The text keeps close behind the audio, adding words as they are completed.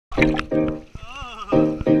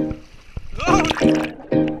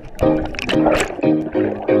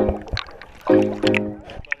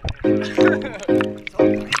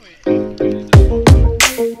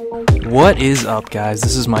is up, guys?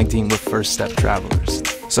 This is Mike Dean with First Step Travelers.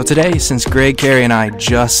 So today, since Greg, Carey, and I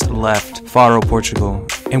just left Faro, Portugal,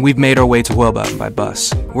 and we've made our way to Huelva by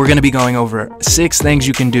bus, we're going to be going over 6 things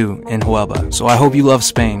you can do in Huelva. So I hope you love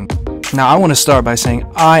Spain. Now, I want to start by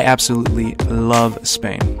saying I absolutely love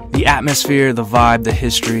Spain. The atmosphere, the vibe, the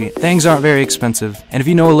history, things aren't very expensive, and if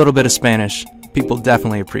you know a little bit of Spanish, people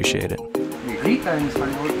definitely appreciate it.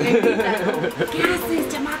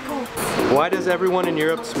 Why does everyone in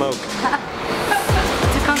Europe smoke?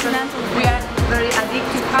 It's continental. We are very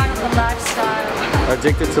addicted part of the lifestyle.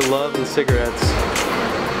 Addicted to love and cigarettes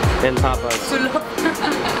and tapas.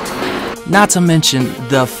 Not to mention,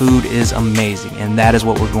 the food is amazing, and that is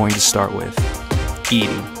what we're going to start with,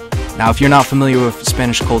 eating. Now, if you're not familiar with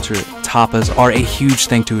Spanish culture, tapas are a huge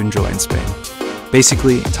thing to enjoy in Spain.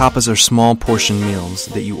 Basically, tapas are small portion meals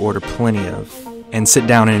that you order plenty of and sit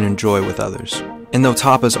down and enjoy with others. And though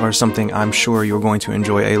tapas are something I'm sure you're going to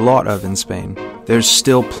enjoy a lot of in Spain, there's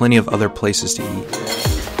still plenty of other places to eat.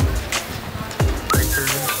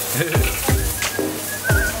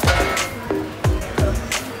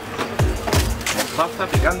 Pasta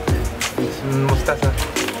picante. Mostaza.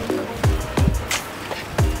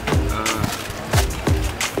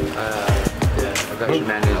 Yeah, I got your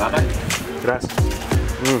mayonnaise. Gracias.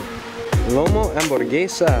 Lomo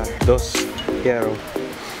hamburguesa. €2.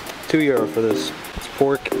 €2 for this. It's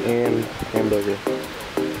pork and hamburger.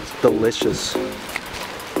 It's delicious.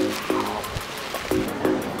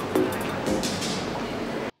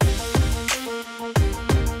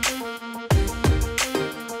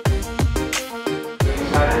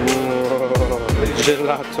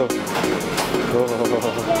 Gelato.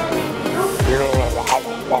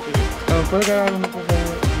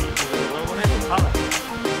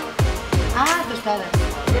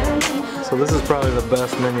 So this is probably the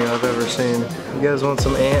best menu I've ever seen. You guys want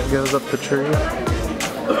some ant goes up the tree?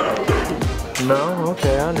 No?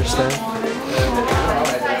 Okay, I understand.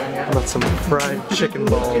 How about some fried chicken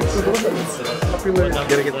balls?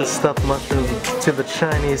 Gotta get the stuffed mushrooms to the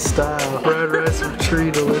Chinese style. Fried rice with tree,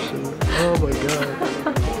 delicious. Oh my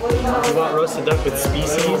god. You want roasted duck with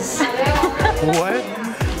species? What?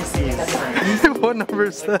 Species. What number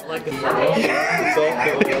is that?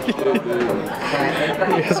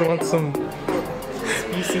 You guys want some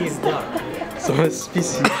Species duck. some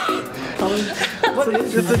species?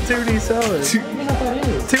 It's a tuna salad.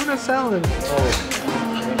 Tuna salad.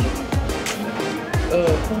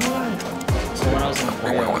 So when I was in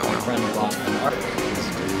Korea, my friend bought an art.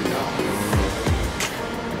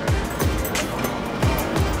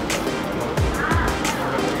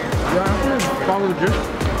 Follow the juice.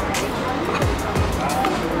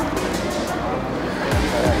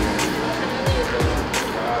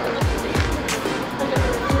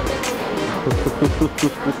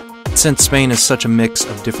 Since Spain is such a mix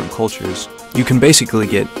of different cultures, you can basically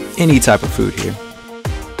get any type of food here.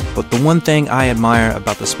 But the one thing I admire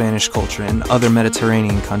about the Spanish culture and other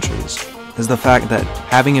Mediterranean countries is the fact that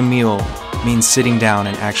having a meal means sitting down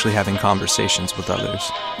and actually having conversations with others,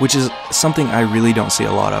 which is something I really don't see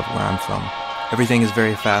a lot of where I'm from. Everything is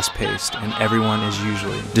very fast-paced and everyone is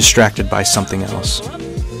usually distracted by something else,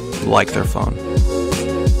 like their phone.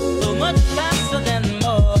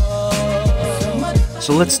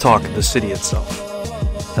 So let's talk the city itself.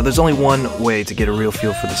 Now there's only one way to get a real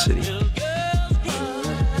feel for the city,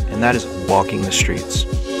 and that is walking the streets.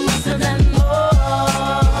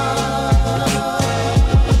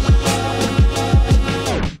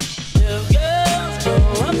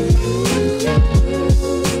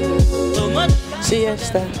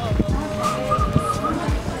 Siesta.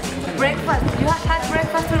 Breakfast. You have had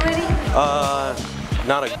breakfast already?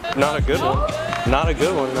 Not a good one. Not a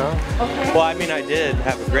good one, no. Okay. Well, I mean, I did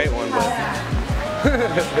have a great one, but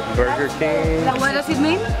Burger King. So what does it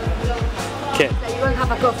mean? Okay. That you will have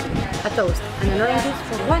a coffee, a toast, and an orange juice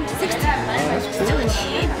for $1.60. Still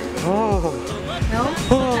cheap. Oh. No?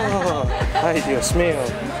 Oh. Ay, Dios mío.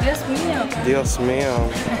 Dios mío. Dios mío.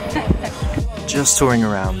 Just touring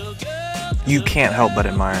around, you can't help but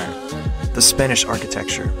admire the Spanish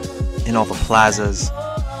architecture in all the plazas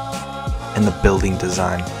and the building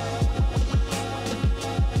design.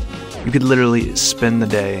 You could literally spend the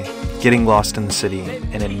day getting lost in the city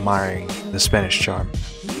and admiring the Spanish charm.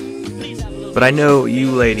 But I know you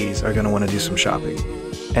ladies are going to want to do some shopping.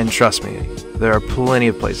 And trust me, there are plenty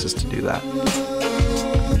of places to do that.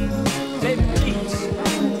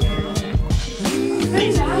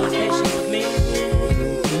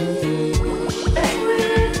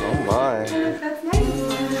 Oh my.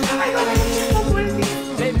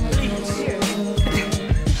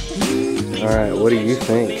 Alright, what do you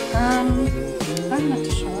think? I'm not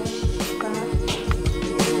sure.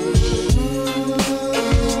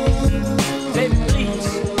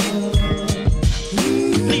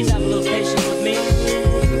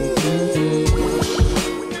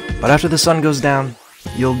 But after the sun goes down,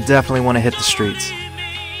 you'll definitely want to hit the streets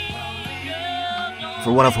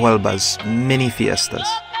for one of Huelva's mini fiestas.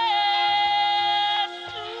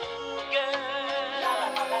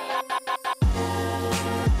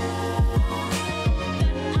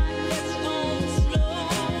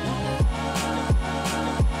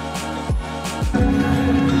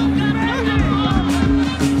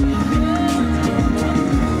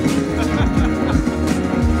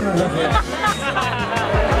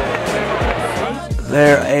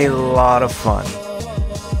 They're a lot of fun,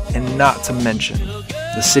 and not to mention,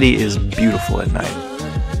 the city is beautiful at night.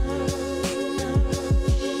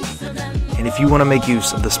 And if you want to make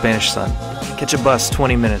use of the Spanish sun, catch a bus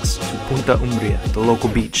 20 minutes to Punta Umbria, the local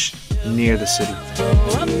beach near the city.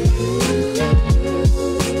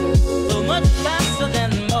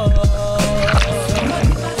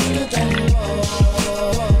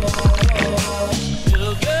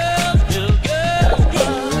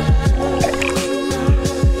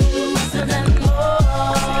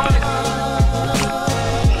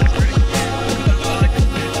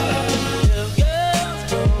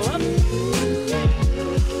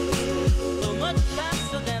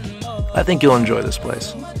 I think you'll enjoy this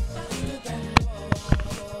place.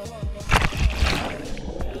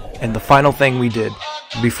 And the final thing we did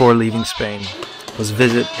before leaving Spain was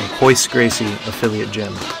visit a Hoist Gracie affiliate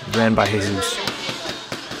gym ran by Jesus.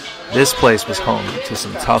 This place was home to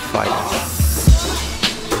some tough fighters.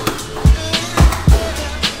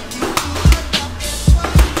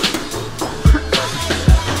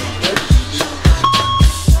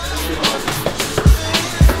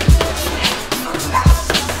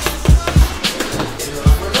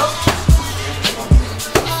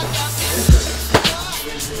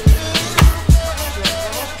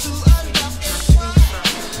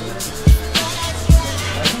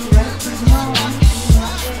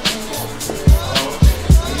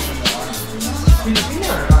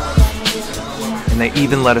 And they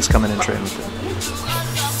even let us come in and train with them.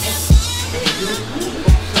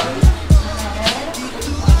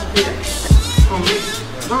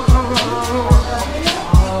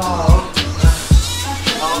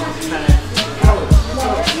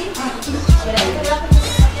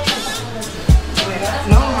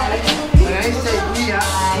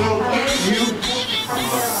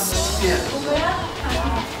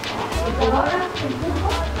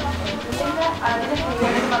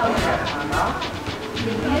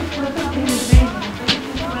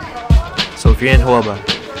 So if you're in Huelva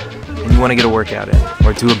and you want to get a workout in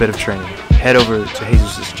or do a bit of training, head over to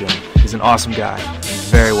Jesus' gym. He's an awesome guy and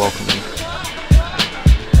very welcoming.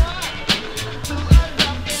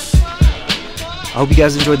 I hope you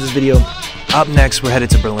guys enjoyed this video. Up next, we're headed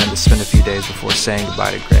to Berlin to spend a few days before saying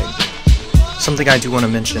goodbye to Greg. Something I do want to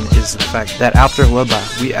mention is the fact that after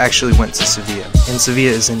Huelva, we actually went to Sevilla. And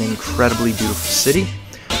Sevilla is an incredibly beautiful city,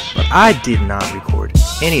 but I did not record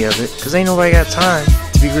any of it because ain't nobody got time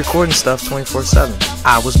to be recording stuff 24/7.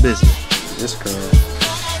 I was busy. This girl,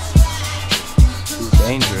 She's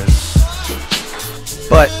dangerous.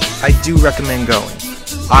 But I do recommend going.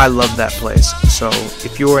 I love that place. So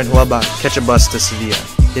if you're in Huelva, catch a bus to Sevilla.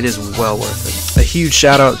 It is well worth it. A huge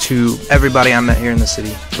shout out to everybody I met here in the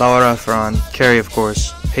city. Laura, Fran, Carrie of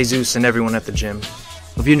course, Jesus, and everyone at the gym.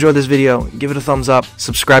 If you enjoyed this video, give it a thumbs up,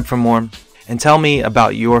 subscribe for more, and tell me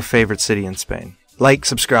about your favorite city in Spain. Like,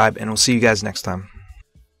 subscribe, and we'll see you guys next time.